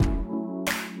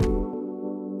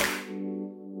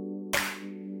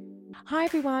Hi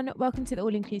everyone, welcome to the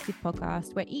All Inclusive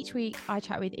podcast, where each week I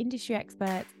chat with industry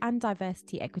experts and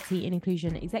diversity, equity and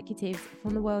inclusion executives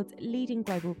from the world's leading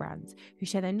global brands who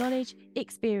share their knowledge,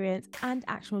 experience and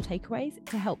actionable takeaways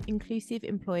to help inclusive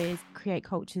employers create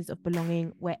cultures of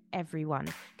belonging where everyone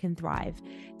can thrive.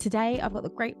 Today I've got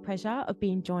the great pleasure of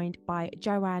being joined by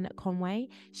Joanne Conway.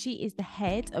 She is the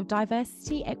head of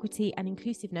diversity, equity and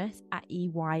inclusiveness at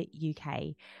EY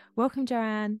UK. Welcome,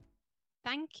 Joanne.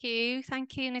 Thank you.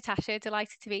 Thank you, Natasha.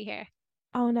 Delighted to be here.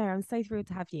 Oh no, I'm so thrilled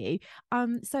to have you.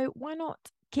 So why not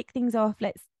kick things off?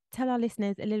 Let's tell our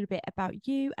listeners a little bit about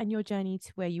you and your journey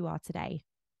to where you are today.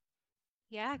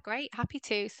 Yeah, great. Happy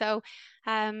to. So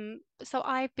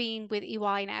I've been with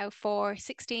EY now for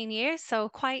 16 years, so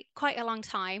quite a long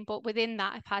time. But within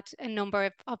that, I've had a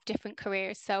number of different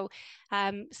careers.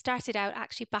 Started out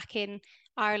actually back in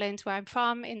Ireland, where I'm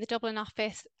from, in the Dublin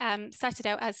office. Started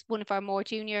out as one of our more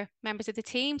junior members of the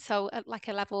team, so like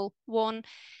a level one.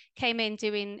 Came in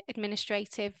doing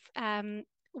administrative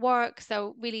work,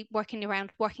 so really working around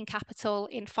working capital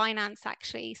in finance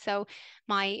actually. So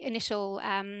my initial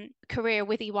career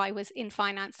with EY was in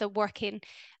finance, so working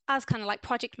as kind of like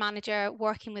project manager,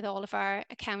 working with all of our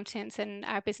accountants and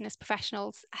our business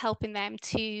professionals, helping them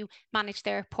to manage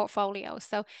their portfolio.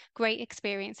 So great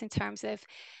experience in terms of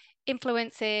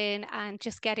influencing and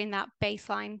just getting that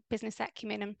baseline business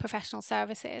acumen and professional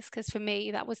services. Because for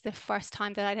me, that was the first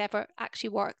time that I'd ever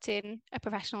actually worked in a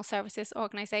professional services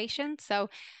organization. So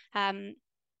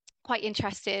quite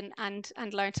interesting and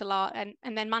learned a lot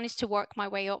and then managed to work my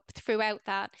way up throughout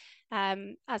that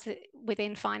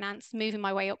within finance, moving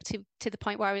my way up to the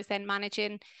point where I was then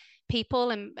managing people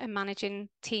and managing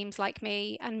teams like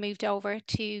me, and moved over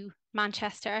to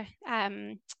Manchester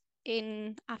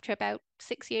in after about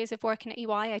 6 years of working at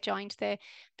EY. I joined the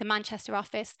Manchester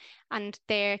office and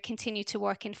there continued to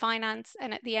work in finance,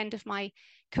 and at the end of my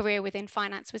career within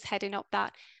finance was heading up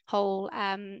that whole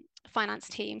finance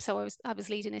team. So I was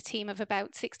leading a team of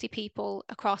about 60 people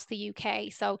across the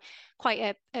UK. So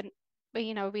quite a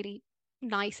really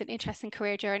nice and interesting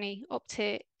career journey up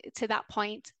to that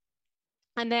point.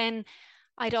 And then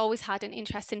I'd always had an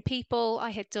interest in people.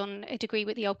 I had done a degree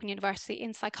with the Open University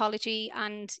in psychology,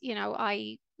 and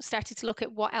I started to look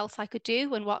at what else I could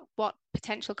do and what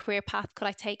potential career path could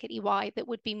I take at EY that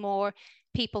would be more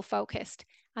people focused.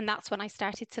 And that's when I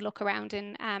started to look around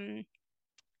and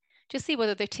just see what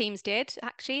other teams did.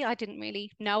 Actually, I didn't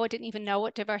really know. I didn't even know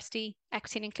what diversity,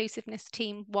 equity, and inclusiveness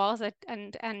team was.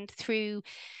 And through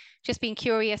just being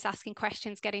curious, asking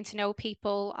questions, getting to know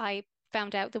people, I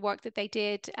found out the work that they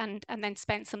did, and then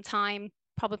spent some time,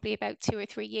 probably about 2 or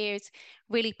 3 years,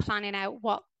 really planning out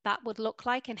what that would look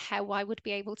like and how I would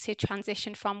be able to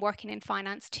transition from working in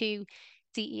finance to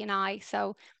DE&I.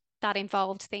 So that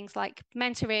involved things like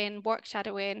mentoring, work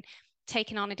shadowing,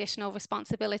 taking on additional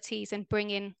responsibilities, and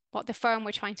bringing what the firm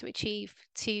were trying to achieve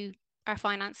to our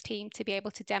finance team to be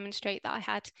able to demonstrate that I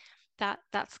had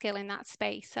that skill in that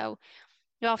space. So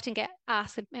you often get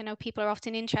asked, people are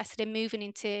often interested in moving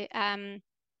into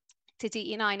to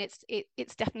DE&I, and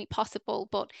it's definitely possible,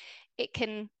 but it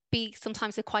can be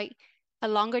sometimes a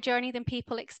longer journey than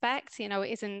people expect. It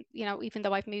isn't, even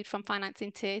though I've moved from finance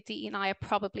into DE&I, I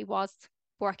probably was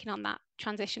working on that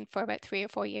transition for about 3 or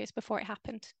 4 years before it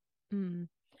happened. Mm.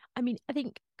 I mean, I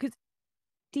think because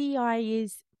DI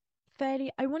is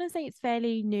fairly, I want to say it's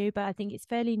fairly new, but I think it's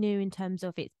fairly new in terms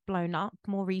of it's blown up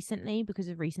more recently because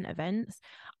of recent events.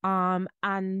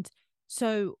 And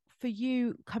so for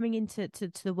you coming into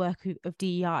to the work of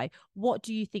DEI, what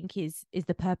do you think is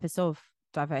the purpose of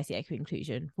diversity, equity,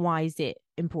 inclusion? Why is it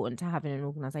important to have in an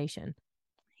organization?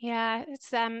 Yeah,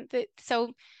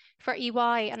 so for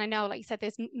EY, and I know, like you said,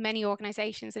 there's many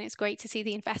organizations, and it's great to see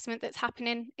the investment that's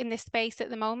happening in this space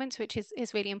at the moment, which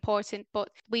is really important. But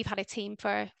we've had a team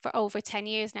for over 10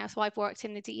 years now. So I've worked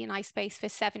in the DE&I space for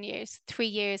 7 years, 3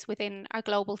 years within our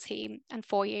global team, and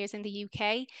 4 years in the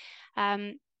UK.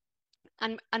 Um,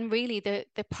 and really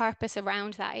the purpose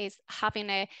around that is having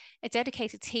a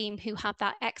dedicated team who have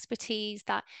that expertise,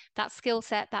 that skill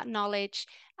set, that knowledge,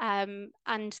 and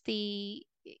the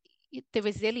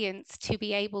resilience to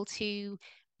be able to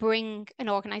bring an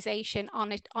organization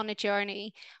on a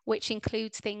journey, which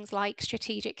includes things like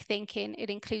strategic thinking. It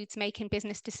includes making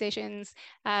business decisions,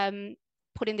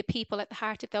 putting the people at the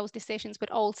heart of those decisions, but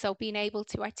also being able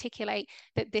to articulate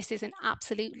that this is an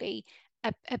absolutely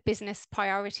a business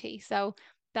priority. So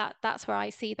that's where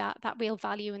I see that real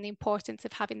value and the importance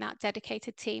of having that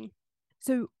dedicated team.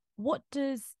 So what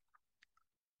is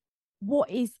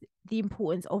the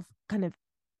importance of kind of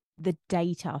the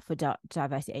data for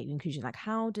diversity and inclusion? Like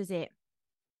how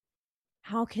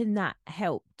can that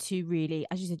help to really,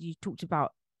 as you said, you talked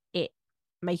about it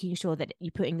making sure that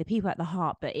you're putting the people at the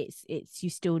heart, but it's you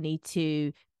still need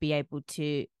to be able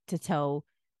to tell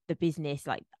the business,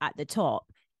 like at the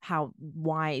top,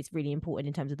 why it's really important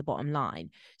in terms of the bottom line.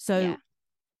 So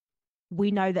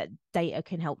we know that data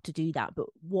can help to do that, but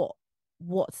what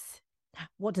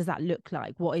does that look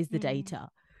like? What is the data?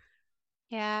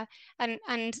 Yeah,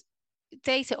 and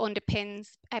data underpins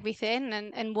everything,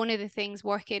 and one of the things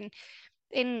working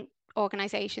in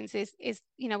organizations is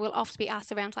we'll often be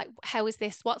asked around, like, how is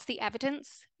this, what's the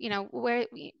evidence? We're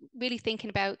really thinking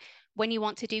about, when you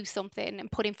want to do something and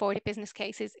putting forward a business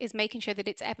case, is making sure that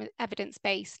it's evidence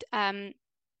based, and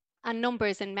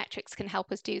numbers and metrics can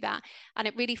help us do that, and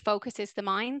it really focuses the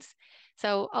minds.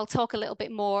 So I'll talk a little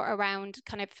bit more around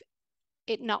kind of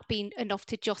it not being enough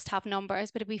to just have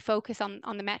numbers, but if we focus on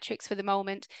the metrics for the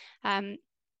moment,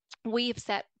 we've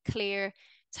set clear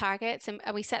targets, and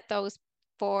we set those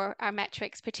for our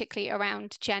metrics, particularly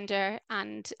around gender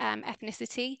and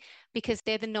ethnicity, because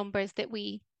they're the numbers that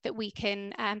we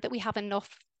can that we have enough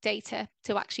data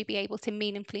to actually be able to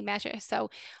meaningfully measure. So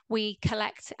we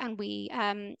collect and we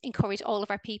encourage all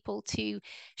of our people to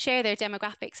share their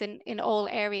demographics in all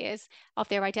areas of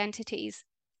their identities.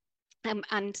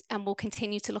 And we'll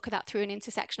continue to look at that through an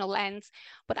intersectional lens,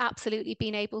 but absolutely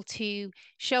being able to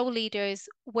show leaders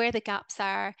where the gaps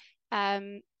are,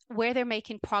 where they're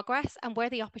making progress, and where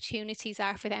the opportunities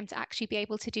are for them to actually be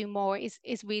able to do more is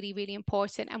really, really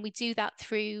important. And we do that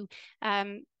through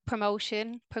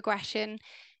promotion, progression,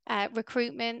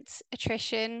 recruitment,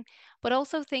 attrition, but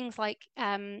also things like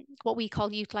what we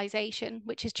call utilization,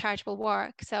 which is chargeable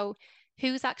work. So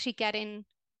who's actually getting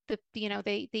the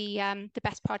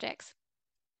best projects,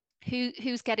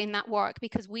 who's getting that work,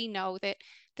 because we know that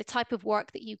the type of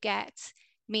work that you get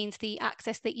means the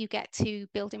access that you get to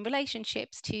building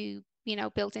relationships, to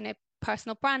building a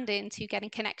personal branding, to getting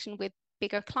connection with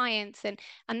bigger clients, and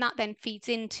that then feeds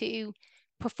into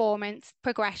performance,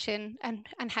 progression, and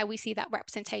how we see that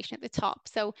representation at the top.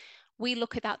 So we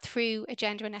look at that through a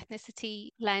gender and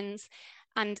ethnicity lens.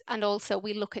 And also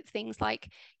we look at things like,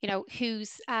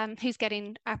 who's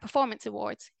getting our performance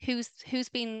awards, who's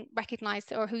been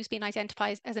recognized or who's been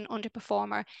identified as an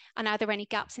underperformer, and are there any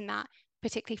gaps in that,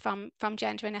 particularly from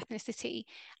gender and ethnicity.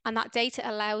 And that data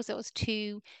allows us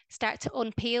to start to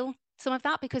unpeel some of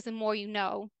that, because the more you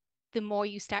know, the more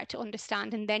you start to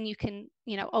understand, and then you can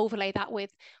overlay that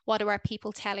with, what are our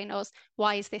people telling us,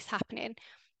 why is this happening,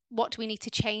 what do we need to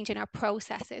change in our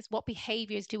processes, what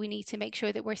behaviors do we need to make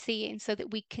sure that we're seeing, so that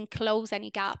we can close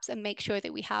any gaps and make sure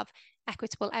that we have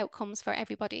equitable outcomes for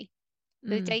everybody.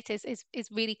 The data is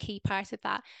really key part of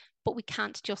that, but we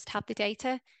can't just have the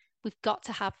data. We've got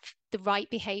to have the right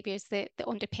behaviors that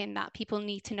underpin that. People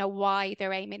need to know why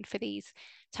they're aiming for these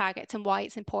targets and why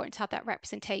it's important to have that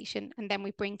representation, and then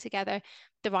we bring together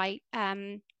the right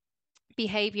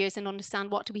behaviors and understand,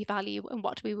 what do we value and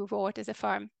what do we reward as a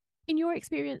firm. In your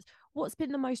experience, what's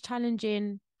been the most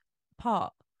challenging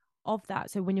part of that?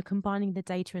 So when you're combining the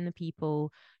data and the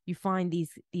people, you find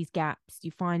these gaps,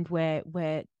 you find where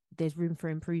there's room for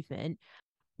improvement.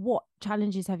 What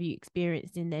challenges have you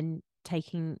experienced in then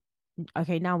taking,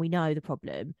 okay, now we know the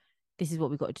problem, this is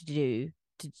what we've got to do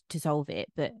to solve it,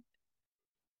 but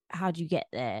how do you get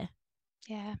there?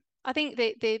 Yeah, I think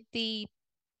the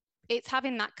it's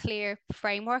having that clear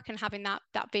framework and having that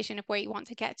vision of where you want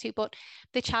to get to. But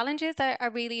the challenges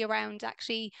are really around,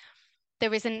 actually,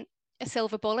 there isn't a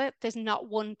silver bullet. There's not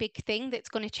one big thing that's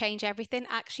going to change everything.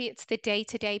 Actually, it's the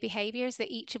day-to-day behaviors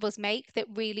that each of us make that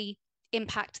really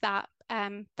impact that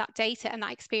data and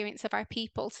that experience of our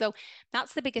people. So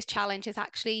that's the biggest challenge, is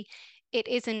actually, it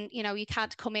isn't, you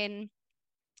can't come in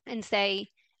and say,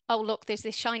 oh, look, there's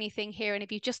this shiny thing here, and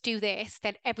if you just do this,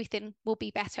 then everything will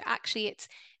be better. Actually, it's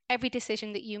every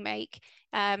decision that you make,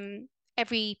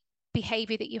 every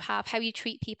behavior that you have, how you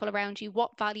treat people around you,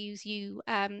 what values you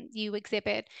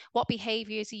exhibit, what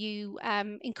behaviors you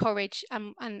encourage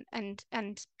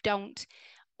and don't.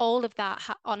 All of that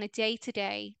on a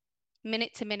day-to-day,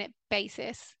 minute-to-minute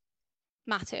basis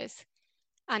matters.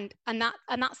 And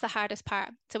that's the hardest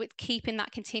part. So it's keeping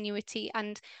that continuity,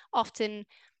 and often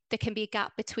there can be a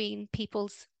gap between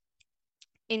people's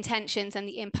intentions and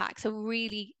the impact. So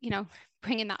really,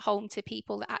 bringing that home to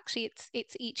people, that actually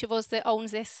it's each of us that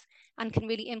owns this and can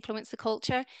really influence the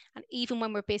culture. And even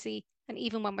when we're busy and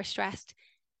even when we're stressed,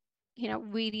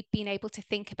 really being able to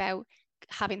think about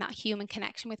having that human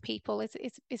connection with people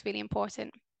is really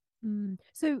important.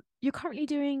 So you're currently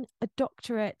doing a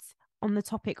doctorate on the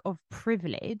topic of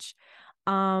privilege.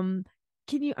 I'm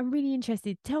really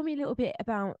interested. Tell me a little bit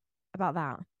about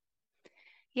that.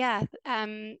 Yeah.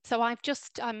 So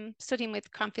I'm studying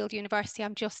with Cranfield University.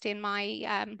 I'm just in my,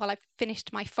 I've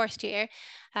finished my first year.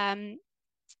 Um,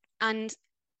 and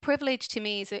privilege to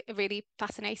me is a really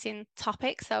fascinating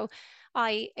topic. So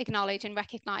I acknowledge and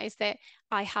recognize that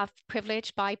I have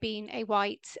privilege by being a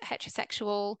white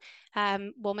heterosexual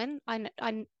woman.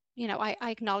 I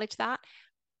acknowledge that.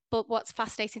 But what's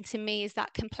fascinating to me is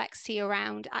that complexity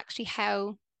around actually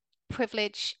how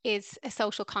privilege is a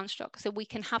social construct. So we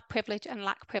can have privilege and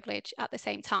lack privilege at the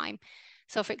same time.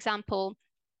 So, for example,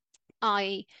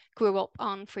 I grew up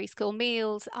on free school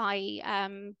meals.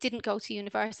 I didn't go to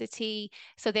university.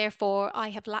 So therefore, I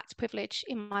have lacked privilege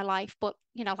in my life. But,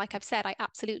 like I've said, I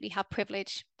absolutely have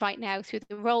privilege right now through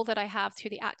the role that I have, through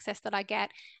the access that I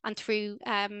get, and through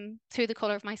the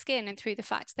color of my skin and through the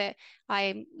fact that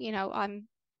I'm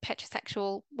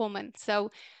heterosexual woman. So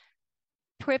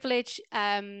privilege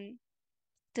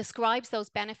describes those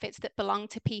benefits that belong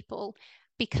to people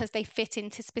because they fit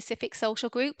into specific social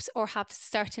groups or have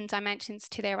certain dimensions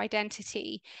to their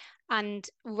identity. And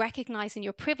recognizing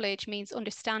your privilege means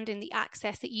understanding the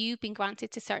access that you've been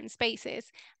granted to certain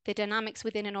spaces, the dynamics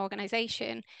within an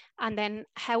organization, and then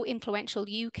how influential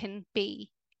you can be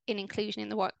in inclusion in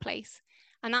the workplace.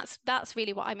 And that's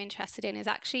really what I'm interested in, is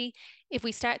actually if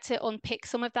we start to unpick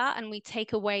some of that and we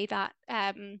take away that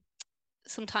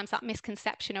sometimes that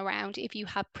misconception around if you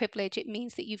have privilege, it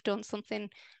means that you've done something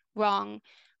wrong.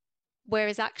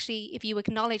 Whereas actually, if you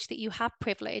acknowledge that you have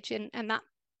privilege and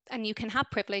you can have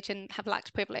privilege and have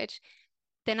lacked privilege,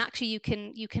 then actually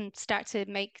you can start to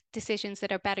make decisions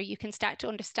that are better. You can start to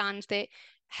understand that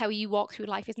how you walk through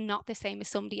life is not the same as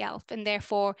somebody else, and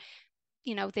therefore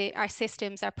our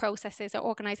systems, our processes, our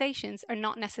organizations are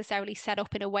not necessarily set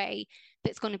up in a way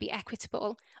that's going to be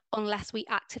equitable unless we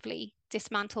actively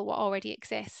dismantle what already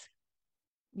exists.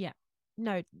 Yeah,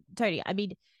 no, totally. I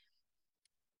mean,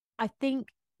 I think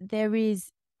there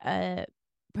is a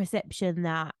perception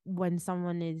that when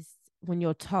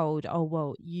you're told, oh,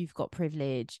 well, you've got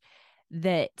privilege,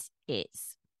 that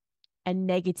it's a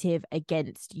negative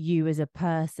against you as a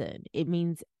person. It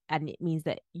means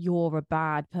that you're a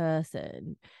bad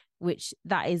person, which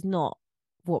that is not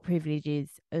what privilege is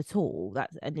at all.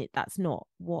 That's not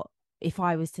what, if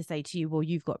I was to say to you, well,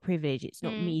 you've got privilege, it's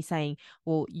not me saying,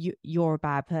 well, you're a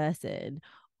bad person,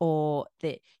 or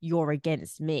that you're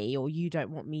against me, or you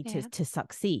don't want me to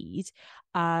succeed.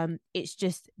 It's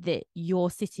just that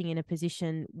you're sitting in a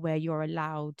position where you're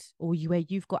allowed, or where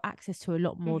you've got access to a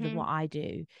lot more than what I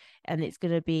do. And it's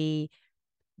going to be,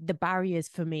 the barriers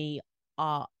for me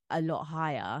are a lot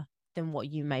higher than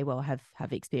what you may well have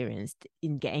experienced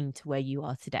in getting to where you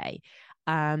are today.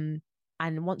 And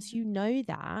once you know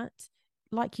that,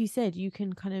 like you said, you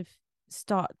can kind of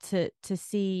start to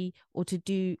see or to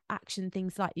do action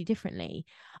things slightly differently.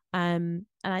 And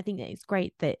I think that it's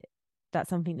great that that's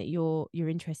something that you're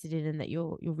interested in, and that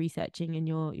you're researching and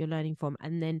you're learning from,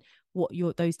 and then what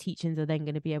those teachings are then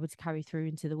going to be able to carry through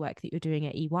into the work that you're doing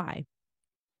at EY.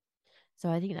 So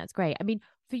I think that's great. I mean,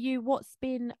 for you, what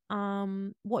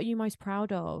are you most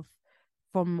proud of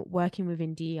from working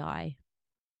within DEI?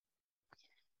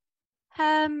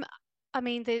 I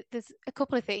mean, there's a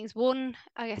couple of things. One,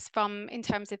 I guess, from in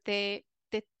terms of the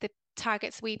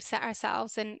targets we've set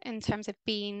ourselves, and in terms of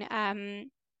being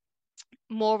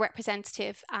more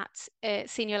representative at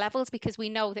senior levels, because we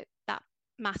know that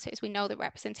matters. We know that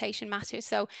representation matters.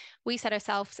 So we set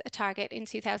ourselves a target in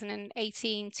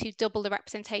 2018 to double the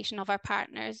representation of our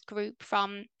partners group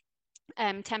from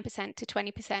 10% to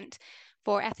 20%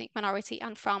 for ethnic minority,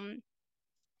 and from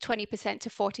 20% to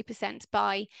 40%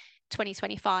 by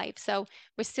 2025. So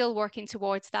we're still working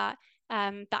towards that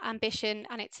ambition,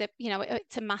 and it's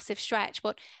a massive stretch,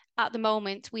 but at the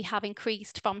moment we have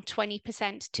increased from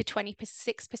 20% to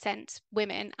 26%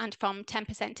 women, and from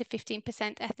 10% to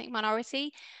 15% ethnic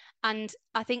minority. And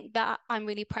I think that I'm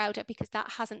really proud of, because that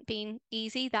hasn't been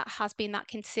easy. That has been that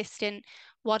consistent,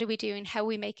 what are we doing? How are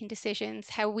we making decisions?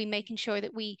 How are we making sure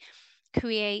that we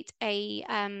create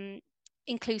a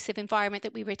inclusive environment,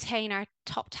 that we retain our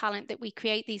top talent, that we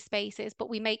create these spaces, but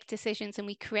we make decisions and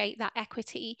we create that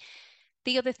equity.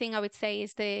 The other thing I would say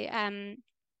is the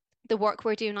work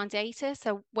we're doing on data.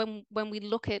 So when we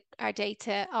look at our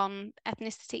data on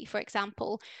ethnicity, for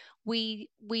example, we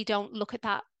don't look at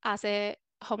that as a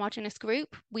homogenous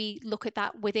group. We look at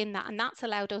that within that, and that's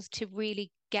allowed us to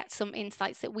really get some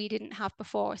insights that we didn't have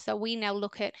before. So we now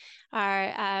look at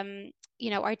our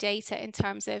our data in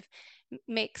terms of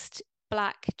mixed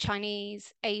Black,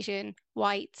 Chinese, Asian,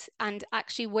 white, and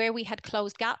actually where we had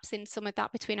closed gaps in some of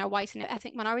that between our white and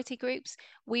ethnic minority groups,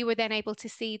 we were then able to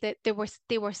see that there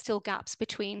were still gaps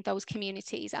between those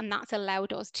communities, and that's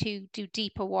allowed us to do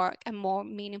deeper work and more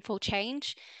meaningful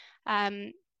change.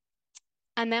 And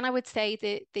then I would say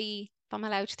that if I'm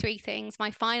allowed three things, my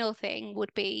final thing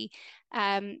would be,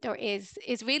 or is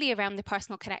really around the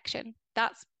personal connection.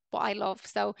 That's what I love.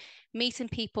 So meeting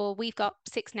people, we've got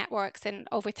 6 networks and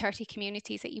over 30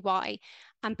 communities at EY,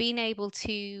 and being able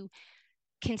to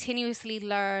continuously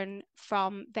learn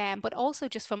from them, but also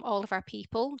just from all of our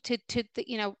people.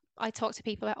 I talk to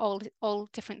people about all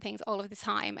different things all of the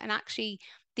time, and actually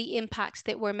the impact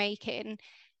that we're making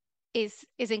is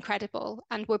incredible,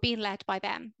 and we're being led by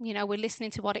them. We're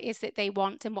listening to what it is that they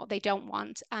want and what they don't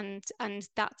want, and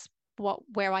that's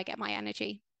where I get my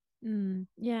energy.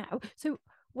 Yeah. So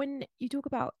when you talk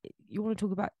about, you want to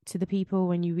talk about to the people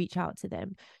when you reach out to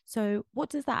them, so what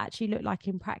does that actually look like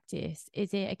in practice?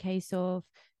 Is it a case of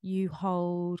you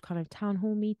hold kind of town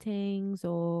hall meetings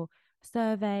or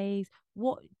surveys?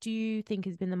 What do you think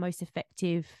has been the most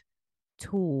effective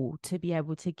tool to be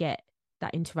able to get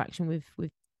that interaction with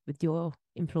your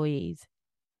employees?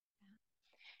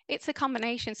 It's a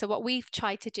combination. So what we've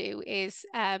tried to do is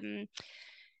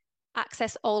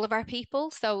access all of our people.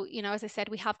 So, as I said,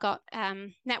 we have got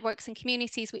networks and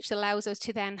communities, which allows us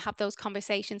to then have those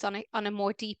conversations on a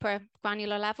more deeper,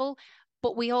 granular level.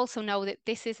 But we also know that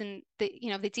this isn't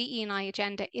the DE&I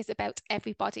agenda is about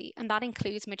everybody, and that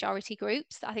includes majority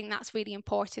groups. I think that's really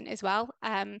important as well.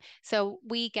 So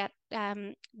we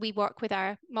work with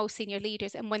our most senior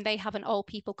leaders, and when they have an all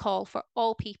people call for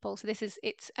all people, so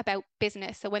it's about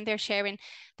business. So when they're sharing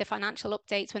the financial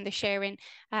updates, when they're sharing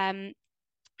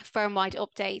firm-wide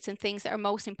updates and things that are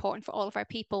most important for all of our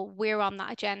people, we're on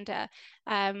that agenda.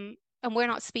 And we're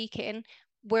not speaking,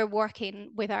 we're working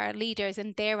with our leaders,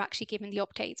 and they're actually giving the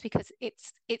updates because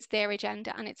it's their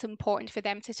agenda and it's important for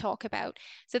them to talk about.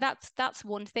 So that's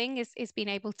one thing, is being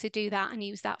able to do that and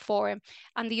use that forum.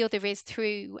 And the other is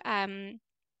through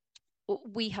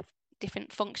we have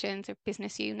different functions or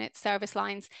business units, service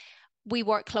lines. We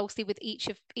work closely with each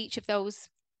of those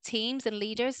teams and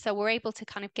leaders, so we're able to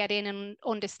kind of get in and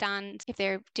understand if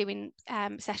they're doing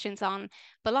sessions on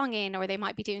belonging, or they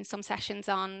might be doing some sessions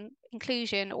on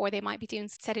inclusion, or they might be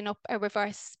setting up a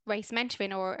reverse race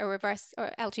mentoring or a reverse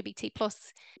or LGBT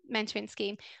plus mentoring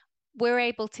scheme. We're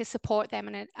able to support them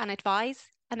and advise,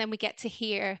 and then we get to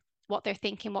hear what they're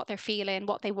thinking, what they're feeling,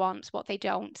 what they want, what they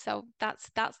don't. So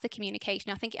that's the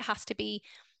communication. I think it has to be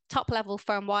top level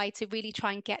firm wide to really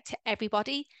try and get to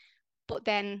everybody, but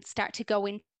then start to go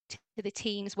into the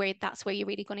teams where that's where you're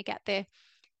really going to get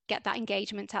that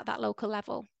engagement at that local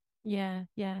level. Yeah.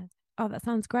 Oh, that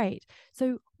sounds great.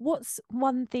 So what's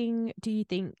one thing do you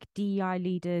think DEI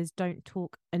leaders don't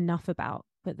talk enough about,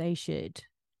 but they should?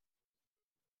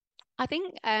 I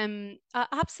think I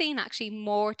have seen actually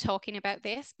more talking about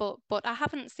this, but I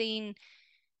haven't seen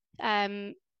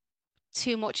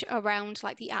too much around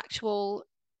like the actual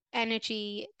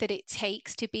energy that it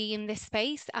takes to be in this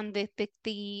space, and the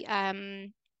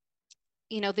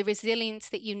the resilience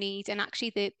that you need, and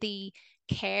actually the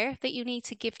care that you need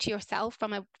to give to yourself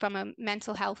from a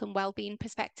mental health and well-being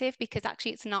perspective, because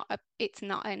actually it's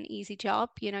not an easy job.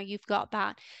 You've got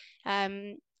that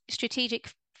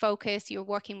strategic focus, you're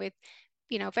working with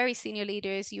very senior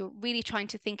leaders, you're really trying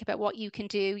to think about what you can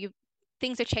do.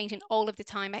 Things are changing all of the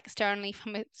time externally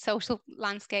from a social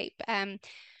landscape,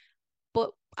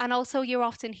 and also you're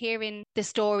often hearing the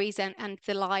stories and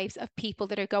the lives of people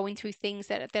that are going through things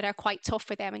that are quite tough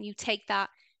for them, and you take that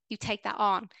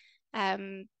on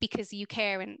because you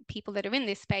care, and people that are in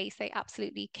this space, they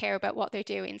absolutely care about what they're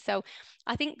doing. So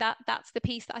I think that's the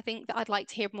piece that I think that I'd like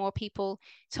to hear more people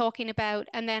talking about.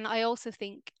 And then I also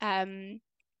think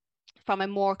from a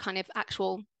more kind of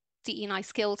actual DE&I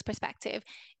skills perspective,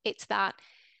 it's that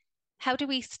how do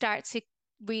we start to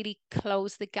really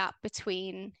close the gap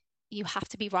between you have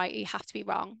to be right or you have to be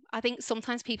wrong? I think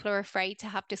sometimes people are afraid to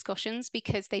have discussions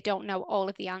because they don't know all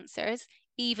of the answers,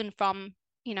 even from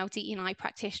DE&I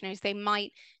practitioners. They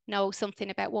might know something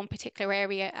about one particular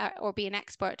area or be an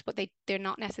expert, but they're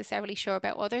not necessarily sure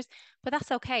about others. But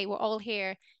that's okay. We're all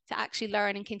here to actually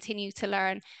learn and continue to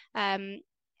learn.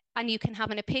 And you can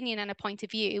have an opinion and a point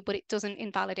of view, but it doesn't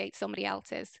invalidate somebody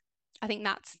else's. I think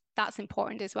that's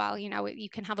important as well. You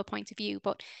can have a point of view,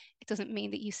 but it doesn't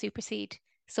mean that you supersede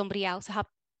somebody else. To have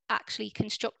actually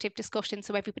constructive discussion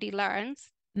so everybody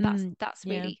learns. That's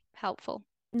Yeah. really helpful.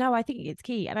 No, I think it's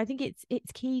key. And I think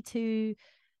it's key to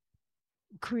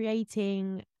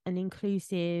creating an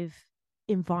inclusive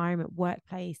environment,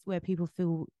 workplace where people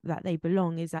feel that they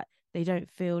belong, is that they don't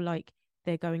feel like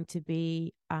they're going to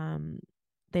be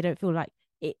they don't feel like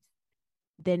it's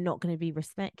they're not going to be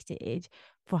respected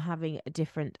for having a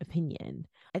different opinion.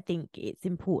 I think it's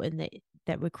important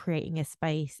that we're creating a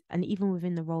space, and even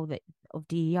within the role that of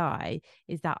DEI,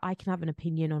 is that I can have an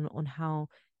opinion on how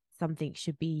something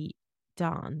should be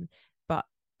done, but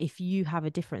if you have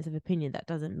a difference of opinion, that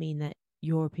doesn't mean that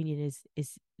your opinion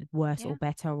is worse Yeah. or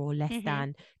better or less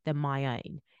Mm-hmm. than my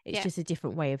own. It's Yeah. just a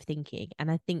different way of thinking,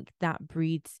 and I think that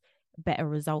breeds better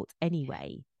results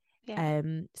anyway. Yeah.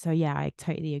 So yeah, I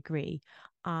totally agree.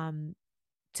 um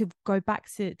to go back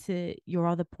to your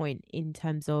other point in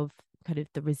terms of kind of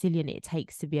the resilient it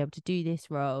takes to be able to do this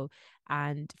role,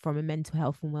 and from a mental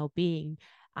health and well-being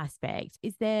aspect,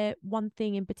 is there one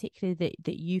thing in particular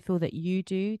that you feel that you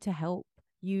do to help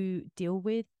you deal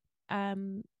with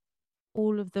um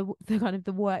all of the kind of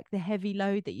the work, the heavy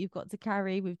load that you've got to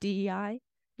carry with DEI?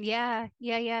 Yeah.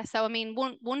 So I mean,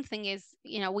 one thing is,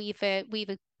 we've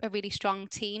a really strong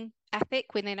team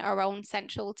ethic within our own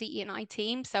central DE&I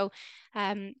team. So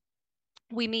um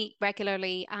we meet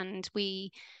regularly and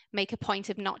we make a point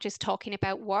of not just talking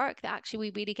about work, that actually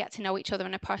we really get to know each other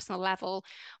on a personal level.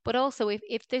 But also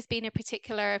if there's been a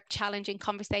particular challenging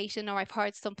conversation, or I've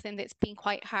heard something that's been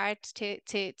quite hard to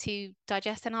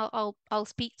digest, and I'll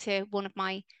speak to one of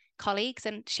my colleagues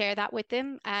and share that with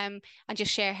them, and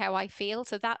just share how I feel.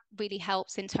 So that really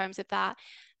helps in terms of that.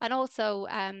 And also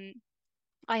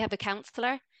I have a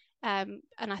counselor, and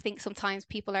I think sometimes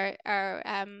people are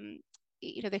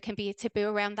there can be a taboo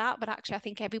around that, but actually I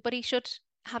think everybody should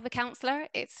have a counselor.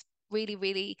 It's really,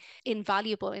 really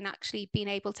invaluable in actually being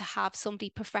able to have somebody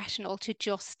professional to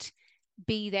just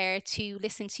be there to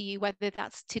listen to you, whether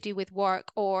that's to do with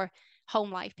work or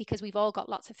home life, because we've all got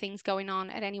lots of things going on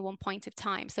at any one point of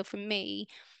time. So for me,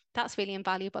 that's really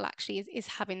invaluable actually, is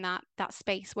having that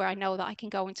space where I know that I can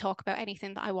go and talk about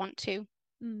anything that I want to.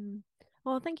 Mm.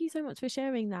 Well, thank you so much for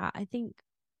sharing that. I think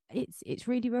it's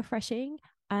really refreshing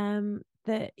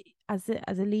that as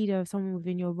a leader of someone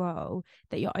within your role,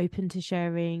 that you're open to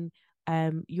sharing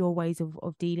your ways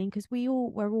of dealing, because we're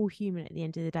all human at the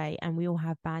end of the day, and we all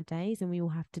have bad days and we all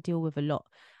have to deal with a lot.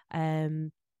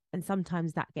 um and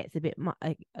sometimes that gets a bit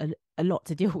a lot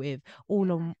to deal with all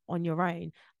Yeah. on your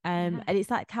own. Yeah. And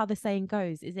it's like how the saying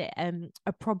goes, is it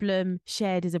a problem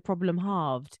shared is a problem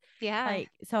halved? Yeah. Like,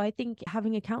 so I think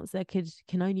having a counselor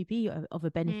can only be of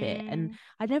a benefit. And Mm,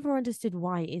 I never understood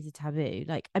why it is a taboo.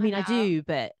 Like, I I mean, I know. do,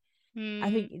 but I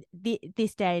Mm, think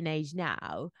this day and age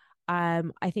now,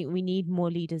 I think we need more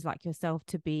leaders like yourself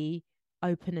to be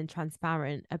open and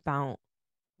transparent about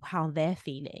how they're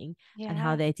feeling and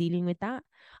how yeah. they're dealing with that.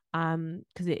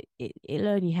 Because it'll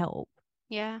only help.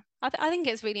 Yeah. I think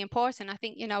it's really important. I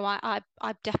think,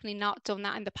 I've definitely not done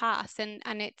that in the past, and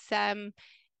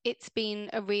it's been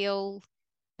a real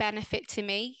benefit to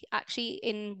me actually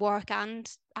in work and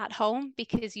at home,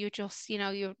 because you're just,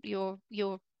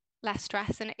 you're less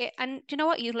stressed, and you know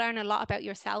what, you learn a lot about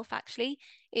yourself actually.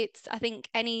 I think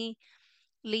any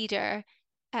leader,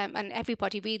 and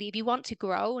everybody really, if you want to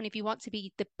grow and if you want to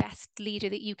be the best leader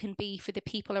that you can be for the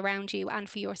people around you and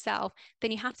for yourself,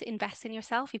 then you have to invest in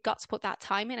yourself. You've got to put that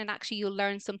time in, and actually you'll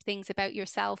learn some things about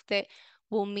yourself that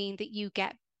will mean that you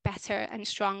get better and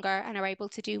stronger and are able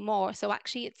to do more. So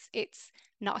actually it's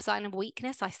not a sign of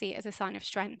weakness. I see it as a sign of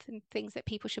strength and things that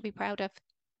people should be proud of.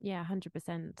 Yeah,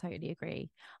 100%. Totally agree.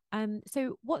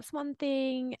 So what's one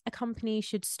thing a company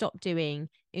should stop doing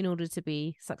in order to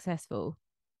be successful?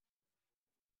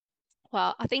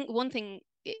 Well, I think one thing,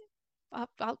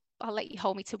 I'll let you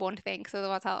hold me to one thing, because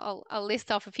otherwise I'll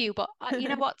list off a few. But you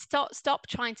know what? Stop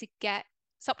trying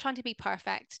to be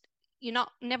perfect. You're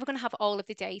not never going to have all of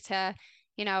the data.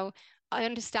 You know, I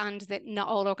understand that not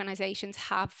all organizations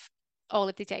have all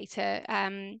of the data.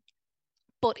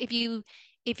 But if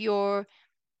you're,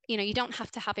 you don't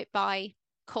have to have it by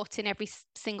cut in every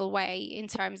single way in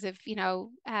terms of,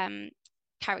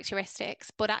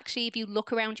 characteristics. But actually, if you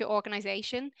look around your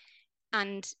organization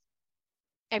and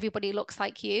everybody looks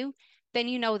like you, then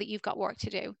you know that you've got work to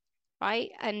do,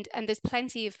 right? And there's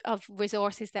plenty of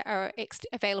resources that are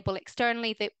available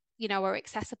externally that are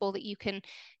accessible, that you can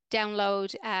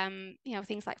download,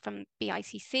 things like from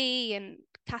BICC and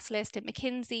Catalyst and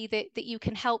McKinsey, that you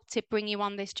can help to bring you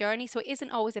on this journey. So it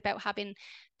isn't always about having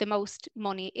the most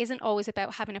money, it isn't always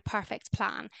about having a perfect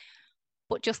plan,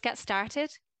 but just get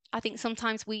started. I think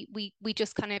sometimes we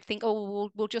just kind of think, oh,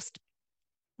 we'll just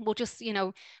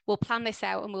we'll plan this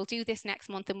out and we'll do this next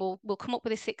month and we'll come up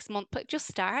with a 6 month, but just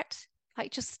start,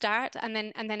 and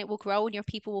then it will grow and your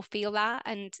people will feel that,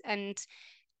 and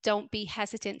don't be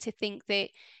hesitant to think that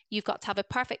you've got to have a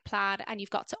perfect plan and you've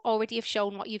got to already have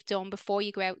shown what you've done before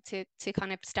you go out to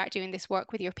kind of start doing this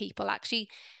work with your people. Actually,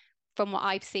 from what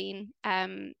I've seen,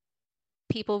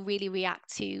 people really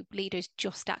react to leaders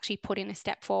just actually putting a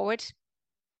step forward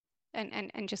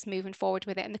and just moving forward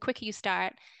with it. And the quicker you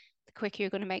start, the quicker you're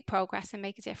going to make progress and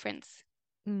make a difference.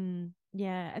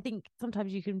 Yeah, I think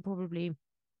sometimes you can probably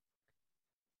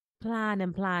plan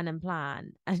and plan and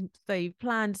plan. And so you've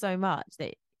planned so much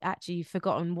that actually you've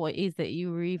forgotten what it is that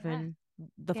you were even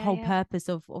the whole purpose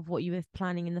of what you were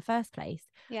planning in the first place.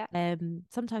 Yeah.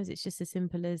 Sometimes it's just as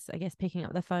simple as, I guess, picking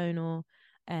up the phone or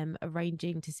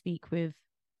arranging to speak with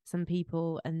some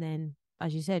people, and then,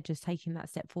 as you said, just taking that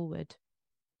step forward.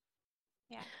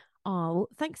 Yeah. Oh, well,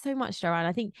 thanks so much, Joanne.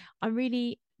 I think I'm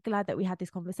really glad that we had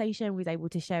this conversation. We was able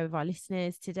to share with our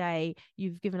listeners today.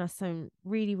 You've given us some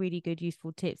really, really good,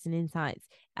 useful tips and insights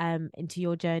into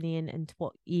your journey and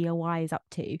what EOI is up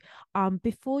to.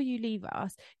 Before you leave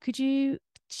us, could you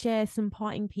share some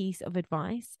parting piece of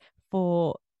advice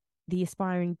for the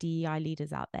aspiring DEI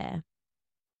leaders out there?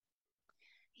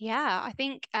 Yeah, I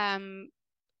think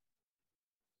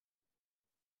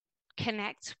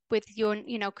connect with your,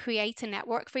 create a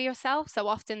network for yourself. So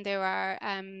often there are,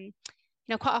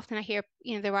 quite often I hear,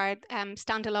 there are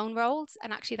standalone roles,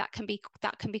 and actually that can be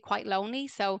quite lonely.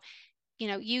 So,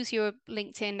 use your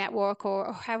LinkedIn network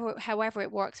or however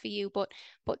it works for you, but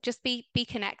just be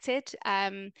connected.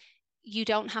 You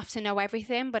don't have to know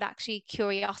everything, but actually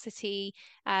curiosity,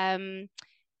 and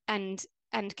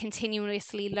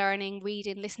continuously learning,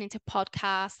 reading, listening to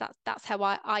podcasts. That's how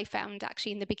I found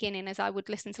actually in the beginning, as I would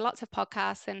listen to lots of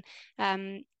podcasts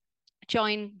and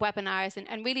join webinars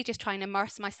and really just try and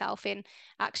immerse myself in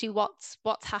actually what's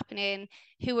happening,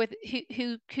 who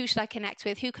should I connect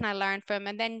with, who can I learn from,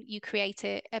 and then you create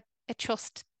a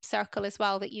trust circle as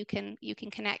well that you can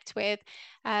connect with.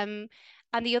 And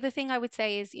the other thing I would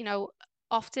say is,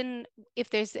 often if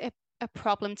there's a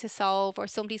problem to solve, or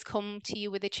somebody's come to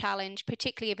you with a challenge,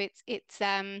 particularly if it's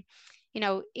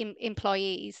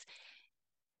employees,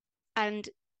 and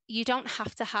you don't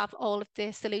have to have all of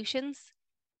the solutions.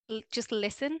 Just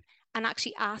listen and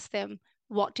actually ask them,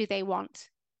 what do they want?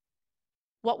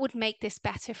 What would make this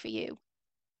better for you?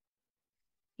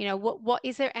 What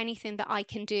is there anything that I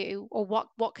can do, or what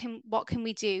can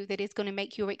we do that is going to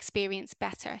make your experience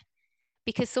better?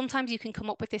 Because sometimes you can come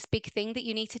up with this big thing that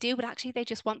you need to do, but actually they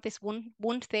just want this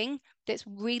one thing that's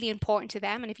really important to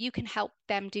them. And if you can help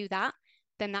them do that,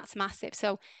 then that's massive.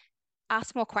 So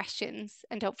ask more questions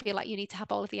and don't feel like you need to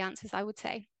have all of the answers, I would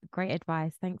say. Great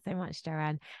advice. Thanks so much,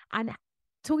 Joanne. And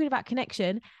talking about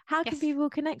connection, how can people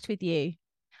connect with you?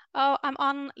 Oh, I'm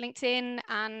on LinkedIn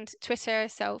and Twitter,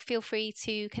 so feel free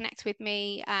to connect with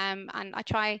me. And I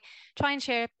try and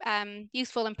share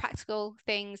useful and practical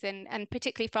things, and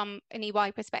particularly from an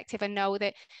EY perspective, I know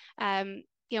that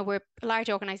we're a large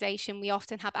organization. We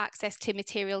often have access to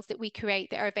materials that we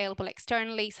create that are available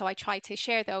externally. So I try to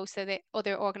share those so that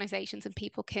other organizations and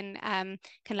people can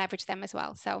leverage them as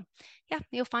well. So yeah,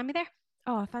 you'll find me there.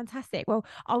 Oh, fantastic. Well,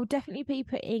 I'll definitely be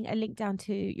putting a link down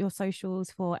to your socials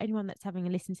for anyone that's having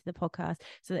a listen to the podcast,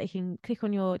 so that they can click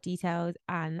on your details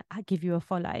and give you a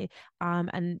follow.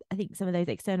 And I think some of those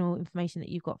external information that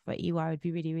you've got for EY would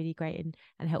be really, really great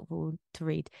and helpful to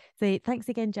read. So thanks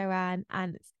again, Joanne,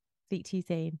 and speak to you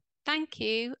soon. Thank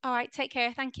you. All right, take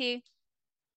care. Thank you.